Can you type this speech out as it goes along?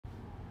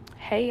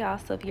Hey y'all,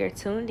 so if you're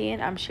tuned in,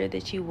 I'm sure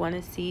that you want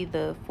to see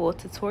the full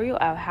tutorial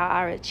of how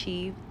I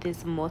achieve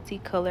this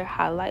multicolor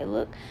highlight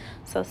look,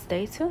 so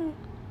stay tuned.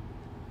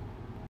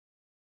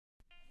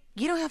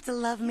 You don't have to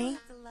love me.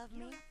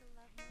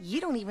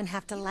 You don't even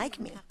have to like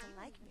me.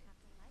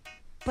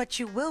 But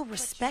you will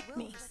respect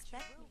me.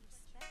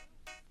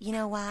 You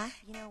know why?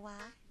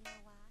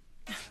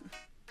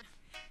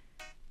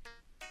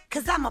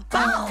 'Cause I'm a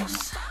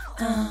boss.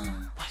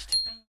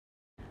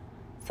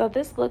 So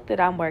this look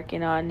that I'm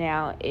working on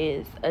now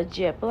is a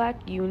jet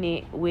black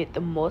unit with the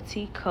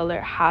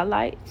multicolor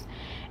highlights.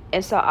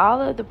 And so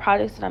all of the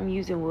products that I'm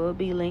using will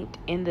be linked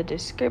in the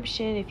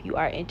description if you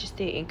are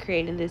interested in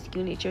creating this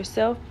unit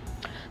yourself.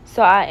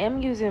 So I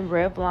am using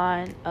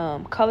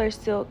Revlon Color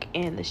Silk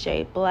in the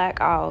shade black.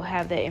 I'll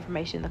have that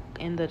information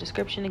in the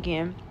description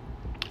again.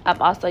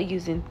 I'm also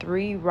using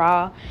 3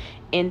 raw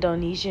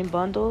Indonesian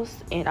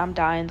bundles, and I'm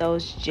dyeing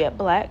those jet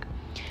black.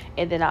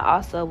 And then I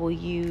also will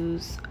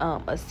use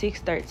a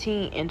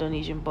 613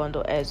 Indonesian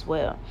bundle as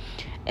well.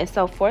 And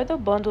so for the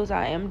bundles,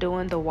 I am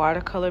doing the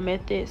watercolor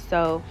method.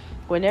 So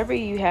whenever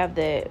you have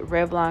the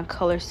Revlon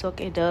Color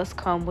Silk, it does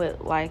come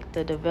with like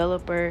the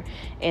developer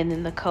and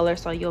then the color.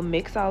 So you'll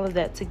mix all of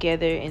that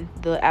together in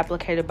the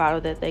applicator bottle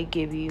that they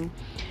give you.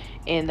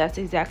 And that's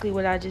exactly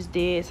what I just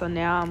did. So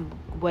now I'm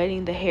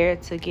wetting the hair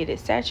to get it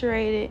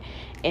saturated.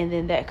 And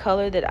then that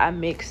color that I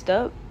mixed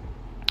up,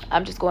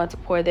 I'm just going to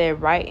pour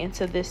that right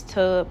into this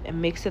tub and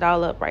mix it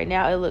all up. Right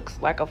now it looks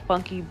like a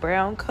funky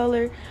brown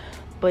color,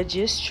 but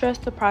just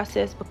trust the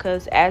process,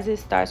 because as it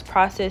starts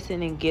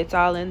processing and gets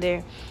all in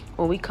there,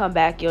 when we come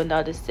back you'll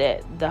notice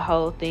that the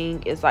whole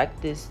thing is like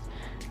this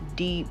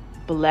deep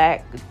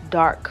black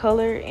dark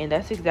color, and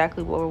that's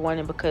exactly what we're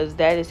wanting, because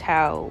that is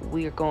how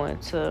we are going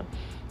to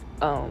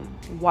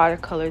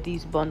watercolor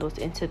these bundles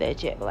into that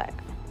jet black.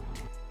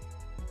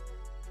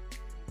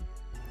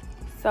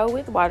 So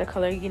with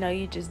watercolor,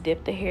 you just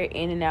dip the hair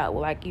in and out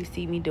like you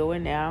see me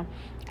doing now.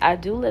 I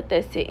do let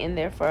that sit in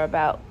there for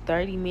about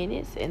 30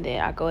 minutes, and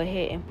then I go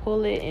ahead and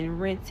pull it and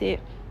rinse it.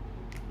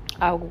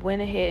 I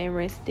went ahead and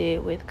rinsed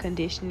it with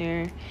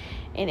conditioner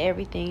and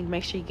everything.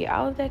 Make sure you get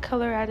all of that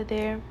color out of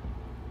there.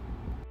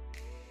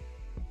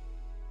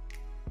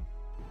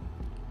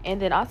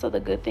 And then also the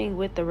good thing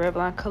with the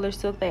Revlon Color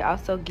Silk, they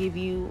also give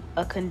you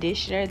a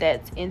conditioner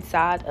that's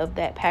inside of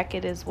that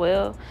packet as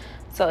well.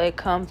 So it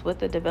comes with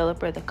the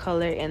developer, the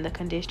color, and the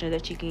conditioner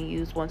that you can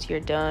use once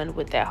you're done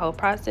with that whole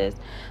process.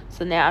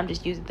 So now I'm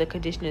just using the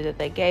conditioner that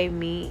they gave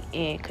me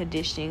and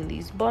conditioning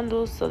these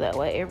bundles, so that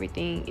way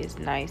everything is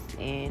nice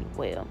and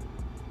well.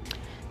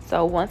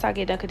 So once I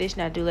get done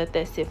conditioning, I do let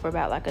that sit for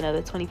about like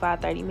another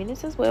 25-30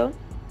 minutes as well.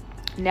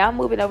 Now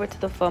moving over to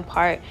the fun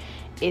part,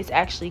 is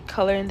actually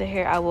coloring the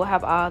hair. I will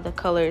have all the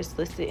colors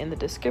listed in the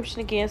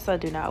description again, so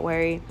do not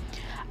worry.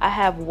 I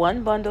have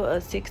one bundle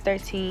of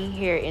 613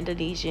 hair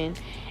Indonesian,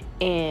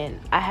 and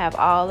I have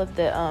all of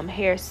the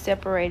hair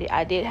separated.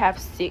 I did have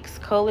 6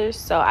 colors,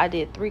 so I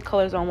did 3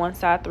 colors on one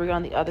side, 3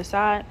 on the other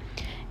side.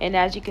 And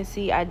as you can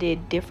see, I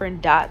did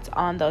different dots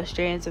on those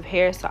strands of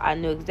hair, so I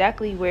knew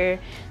exactly where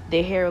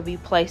the hair will be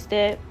placed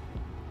at.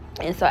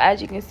 And so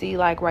as you can see,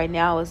 like right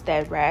now is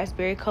that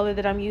raspberry color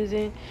that I'm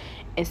using,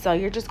 and so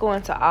you're just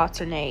going to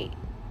alternate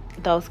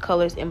those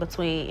colors in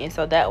between, and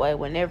so that way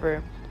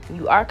whenever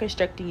you are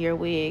constructing your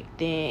wig,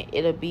 then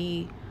it'll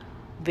be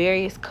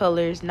various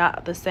colors,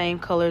 not the same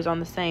colors on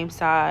the same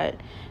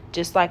side,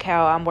 just like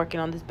how I'm working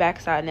on this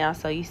back side now.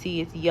 So you see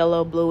it's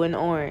yellow, blue, and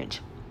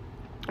orange.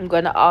 I'm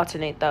going to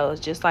alternate those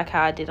just like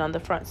how I did on the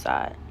front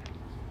side.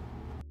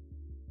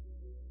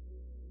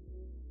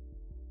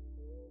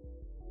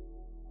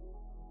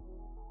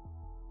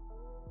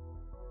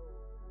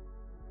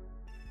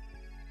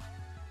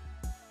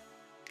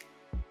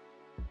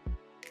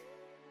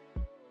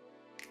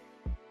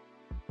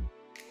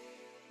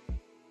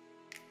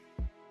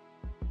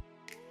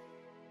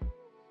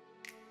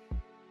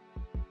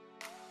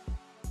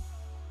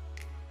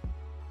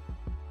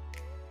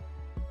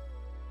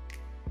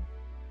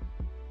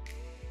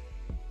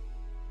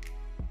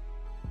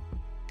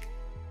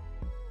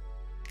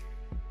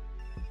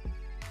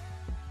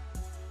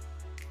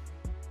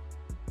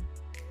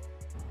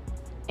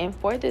 And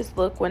for this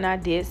look, when I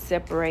did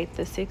separate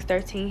the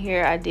 613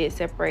 hair, I did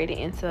separate it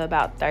into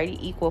about 30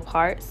 equal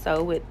parts.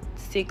 So with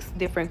 6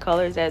 different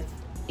colors, that's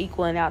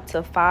equaling out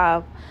to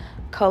 5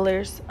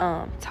 colors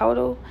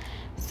total.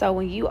 So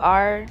when you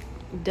are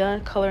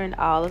done coloring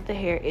all of the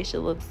hair, it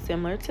should look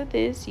similar to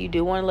this. You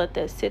do want to let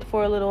that sit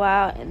for a little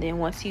while, and then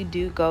once you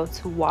do go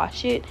to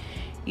wash it,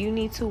 you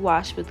need to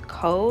wash with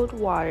cold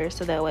water,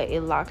 so that way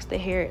it locks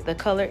the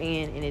color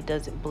in and it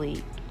doesn't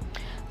bleed.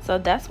 So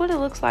that's what it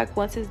looks like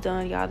once it's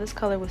done, y'all. This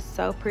color was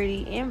so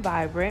pretty and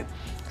vibrant.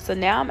 So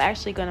now I'm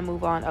actually going to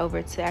move on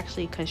over to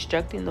actually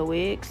constructing the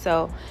wig.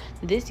 So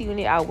this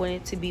unit, I want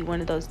it to be one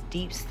of those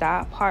deep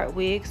style part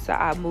wigs, so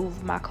I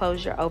moved my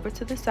closure over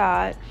to the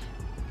side.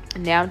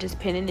 Now I'm just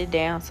pinning it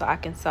down so I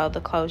can sew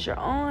the closure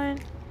on.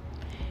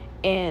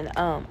 And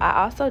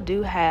I also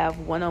do have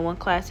one-on-one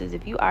classes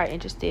if you are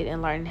interested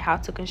in learning how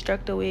to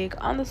construct a wig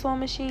on the sewing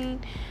machine.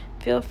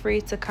 feel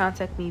free to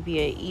contact me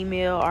via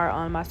email or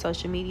on my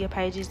social media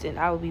pages, and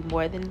I will be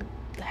more than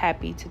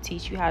happy to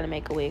teach you how to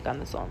make a wig on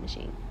the sewing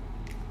machine.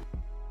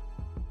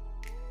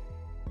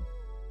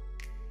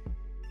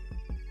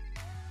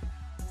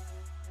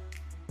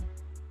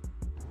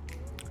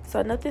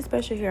 So nothing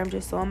special here. I'm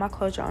just sewing my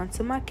closure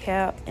onto my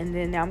cap, and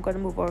then now I'm going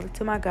to move over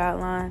to my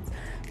guidelines.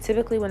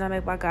 Typically when I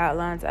make my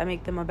guidelines, I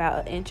make them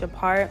about 1 inch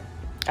apart.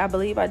 I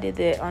believe I did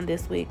that on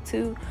this wig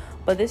too,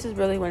 but this is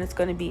really when it's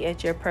going to be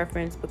at your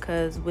preference,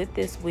 because with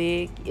this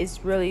wig,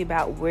 it's really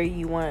about where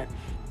you want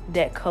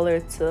that color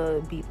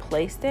to be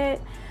placed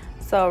at.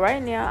 So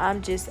right now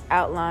I'm just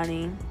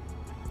outlining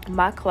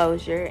my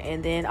closure,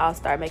 and then I'll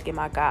start making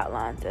my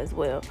guidelines as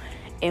well.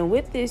 And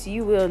with this,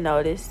 you will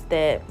notice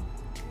that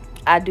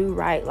I do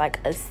write like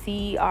a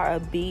C or a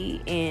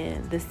B,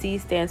 and the C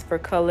stands for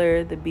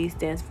color, the B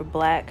stands for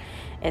black.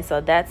 And so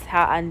that's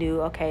how I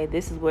knew, okay,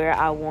 this is where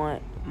I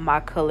want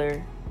my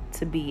color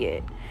to be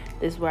at.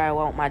 This is where I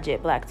want my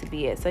jet black to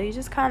be at. So you're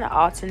just kind of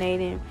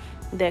alternating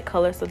that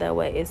color, so that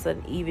way it's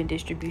an even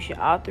distribution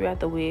all throughout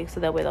the wig, so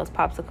that way those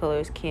pops of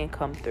colors can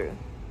come through.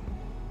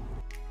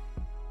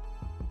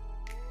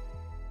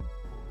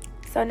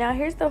 So now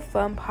here's the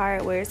fun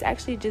part, where it's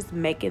actually just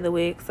making the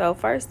wig. So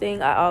first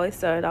thing, I always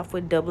started off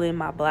with doubling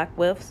my black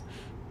wefts.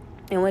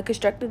 And when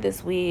constructing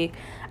this wig,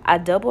 I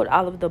doubled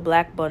all of the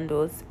black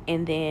bundles,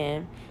 and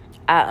then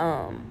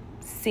I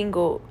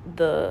singled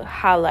the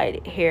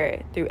highlighted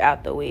hair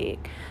throughout the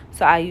wig.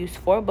 So I used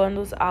 4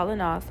 bundles all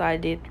in all. So I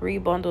did 3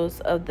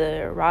 bundles of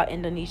the raw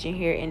Indonesian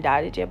hair in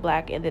dyed jet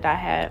black, and then I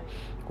had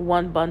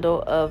 1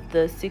 bundle of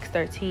the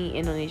 613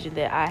 Indonesian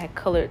that I had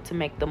colored to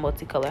make the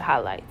multicolored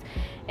highlights.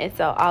 And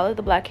so all of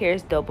the black hair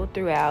is doubled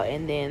throughout,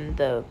 and then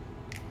the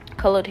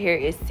colored hair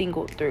is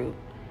singled through.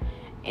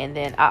 And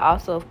then I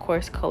also, of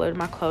course, colored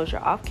my closure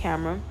off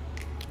camera.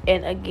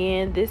 And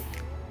again, this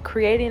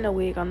creating a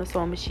wig on the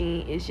sewing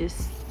machine is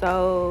just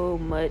so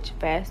much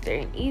faster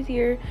and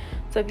easier.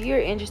 So if you're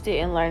interested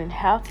in learning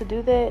how to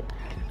do that,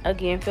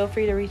 again, feel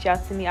free to reach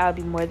out to me. I'll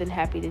be more than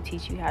happy to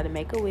teach you how to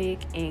make a wig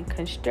and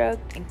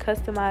construct and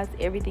customize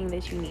everything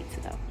that you need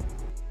to know.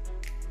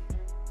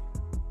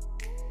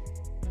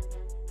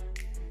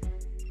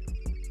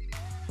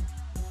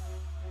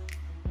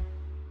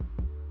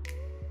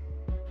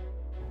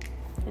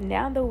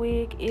 Now the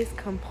wig is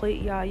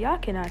complete, y'all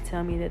cannot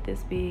tell me that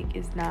this wig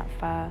is not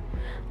fire.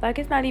 Like,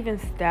 it's not even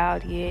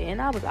styled yet,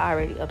 and I was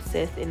already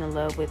obsessed and in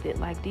love with it.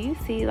 Like, do you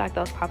see like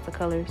those pops of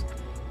colors,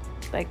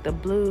 like the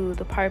blue,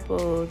 the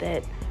purple,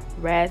 that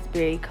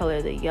raspberry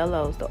color, the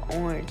yellows, the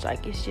orange?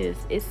 Like,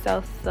 it's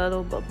so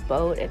subtle but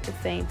bold at the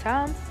same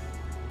time,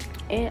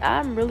 and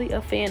I'm really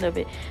a fan of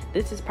it.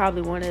 This is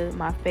probably one of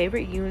my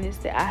favorite units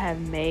that I have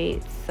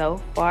made so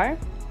far.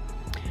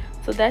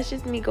 So that's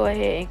just me go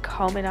ahead and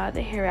combing all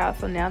the hair out.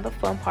 So now the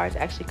fun part is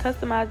actually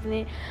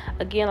customizing it.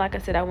 Again, like I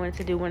said, I wanted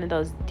to do one of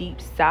those deep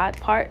side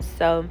parts.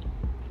 So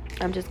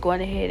I'm just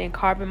going ahead and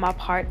carving my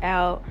part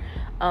out,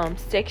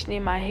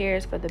 sectioning my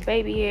hairs for the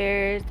baby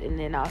hairs, and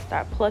then I'll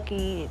start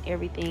plucking and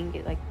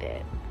everything like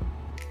that.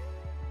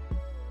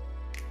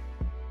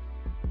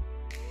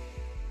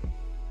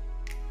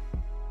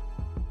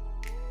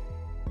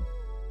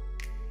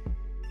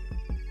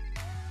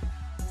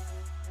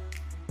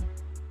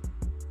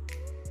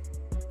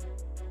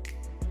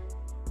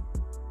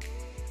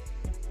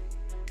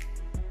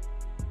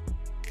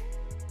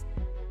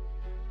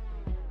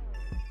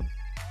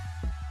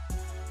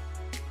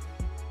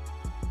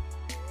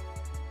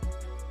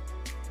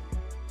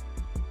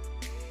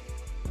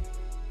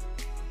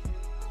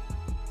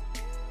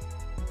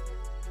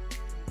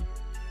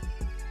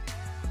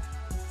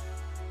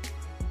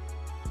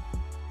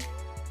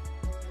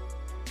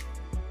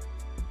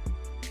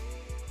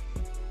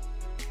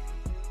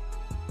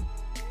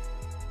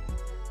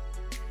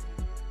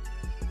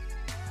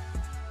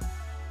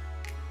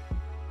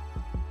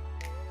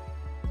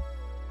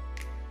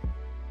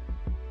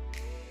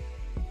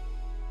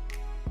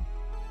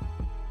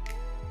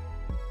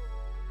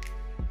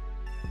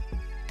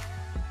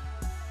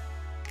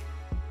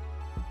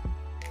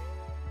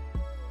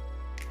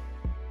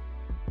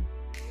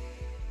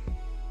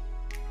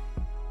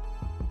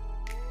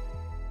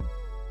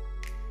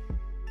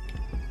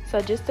 So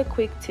just a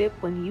quick tip,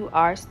 when you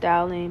are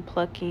styling,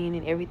 plucking,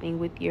 and everything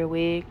with your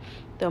wig,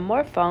 the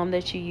more foam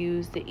that you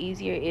use, the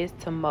easier it is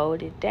to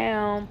mold it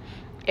down.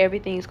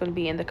 Everything is going to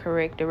be in the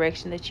correct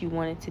direction that you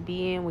want it to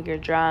be in when you're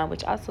drying,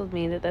 which also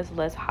means that there's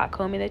less hot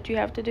combing that you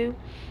have to do.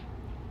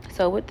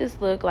 So with this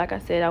look, like I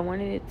said, I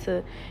wanted it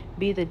to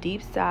be the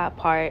deep side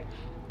part,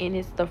 and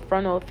it's the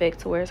frontal effect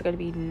to where it's going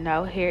to be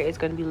no hair is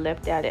going to be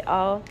left out at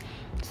all.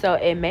 So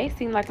it may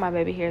seem like my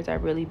baby hairs are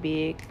really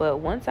big, but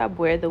once I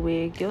wear the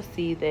wig, you'll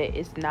see that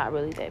it's not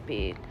really that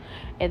big.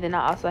 And then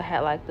I also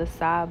had like the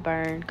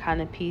sideburn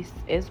kind of piece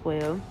as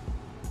well.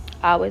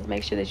 I always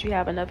make sure that you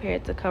have enough hair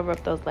to cover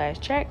up those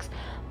last tracks,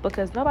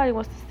 because nobody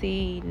wants to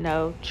see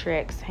no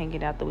tracks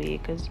hanging out the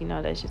wig, because you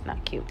know that's just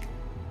not cute.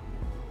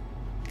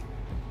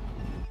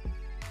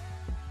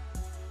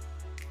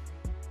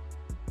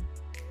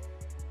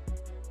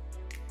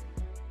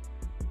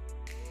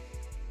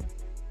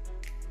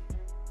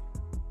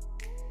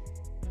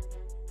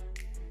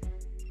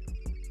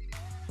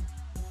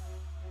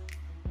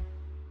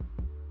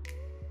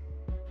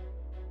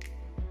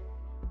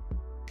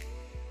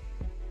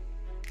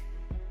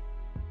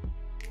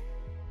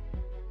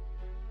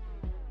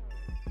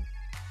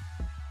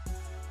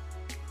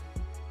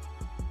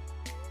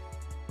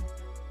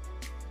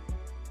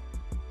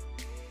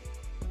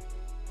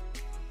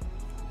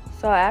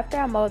 So after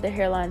I mowed the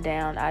hairline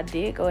down, I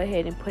did go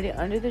ahead and put it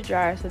under the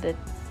dryer so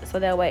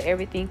that way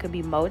everything could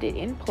be molded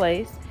in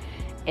place.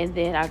 And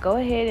then I go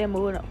ahead and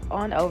move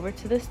on over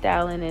to the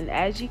styling, and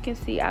as you can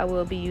see, I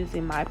will be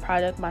using my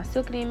product, my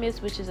Silky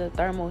Mist, which is a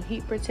thermal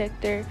heat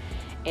protector,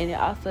 and it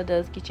also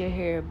does get your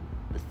hair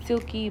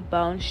silky,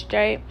 bone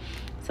straight.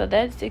 So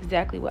that's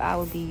exactly what I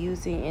will be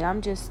using, and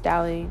I'm just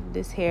styling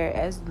this hair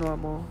as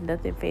normal,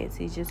 nothing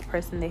fancy, just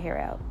pressing the hair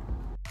out.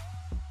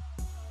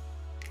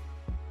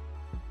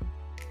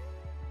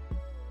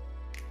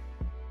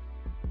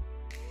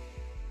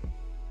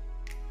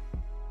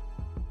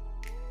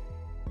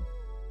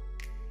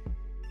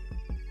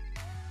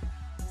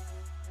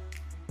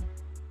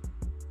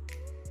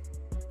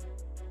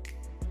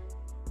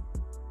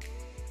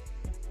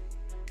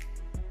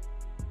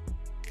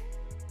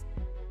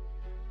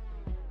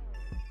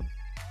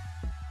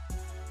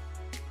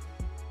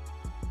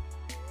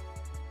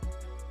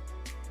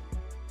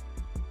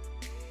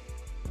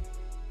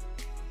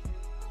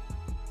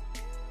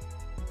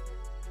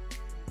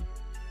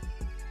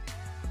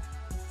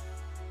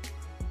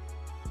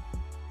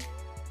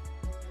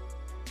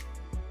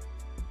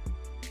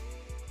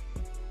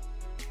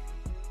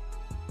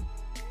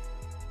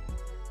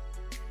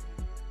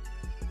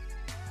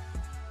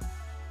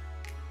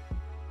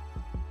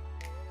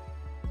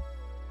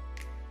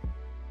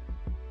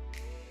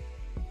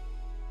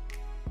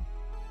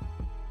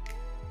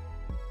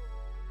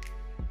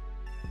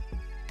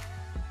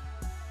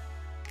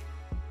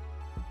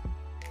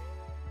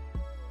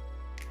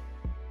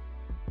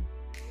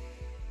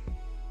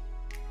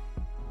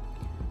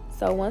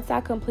 So once I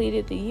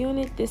completed the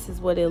unit, this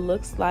is what it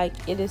looks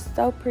like. It is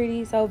so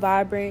pretty, so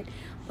vibrant,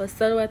 but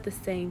subtle at the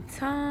same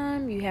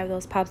time. You have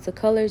those pops of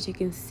colors, you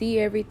can see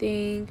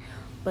everything,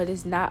 but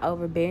it's not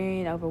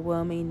overbearing,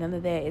 overwhelming, none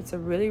of that. It's a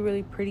really,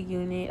 really pretty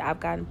unit. I've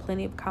gotten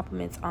plenty of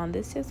compliments on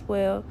this as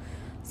well.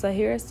 So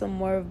here are some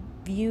more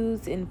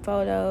views and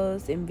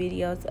photos and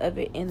videos of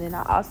it, and then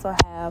I also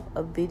have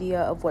a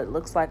video of what it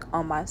looks like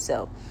on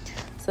myself.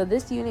 So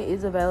this unit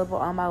is available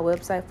on my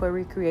website for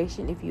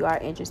recreation if you are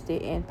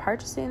interested in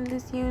purchasing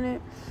this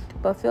unit.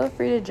 But feel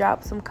free to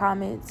drop some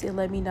comments and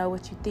let me know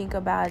what you think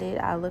about it.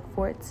 I look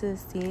forward to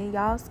seeing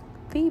y'all's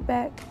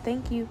feedback.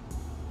 Thank you.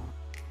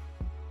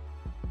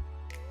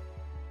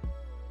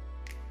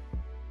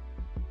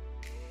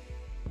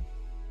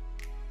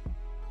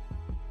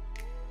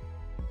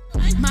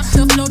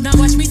 Myself low down,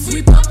 watch me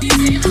sweep up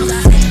these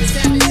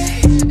hands.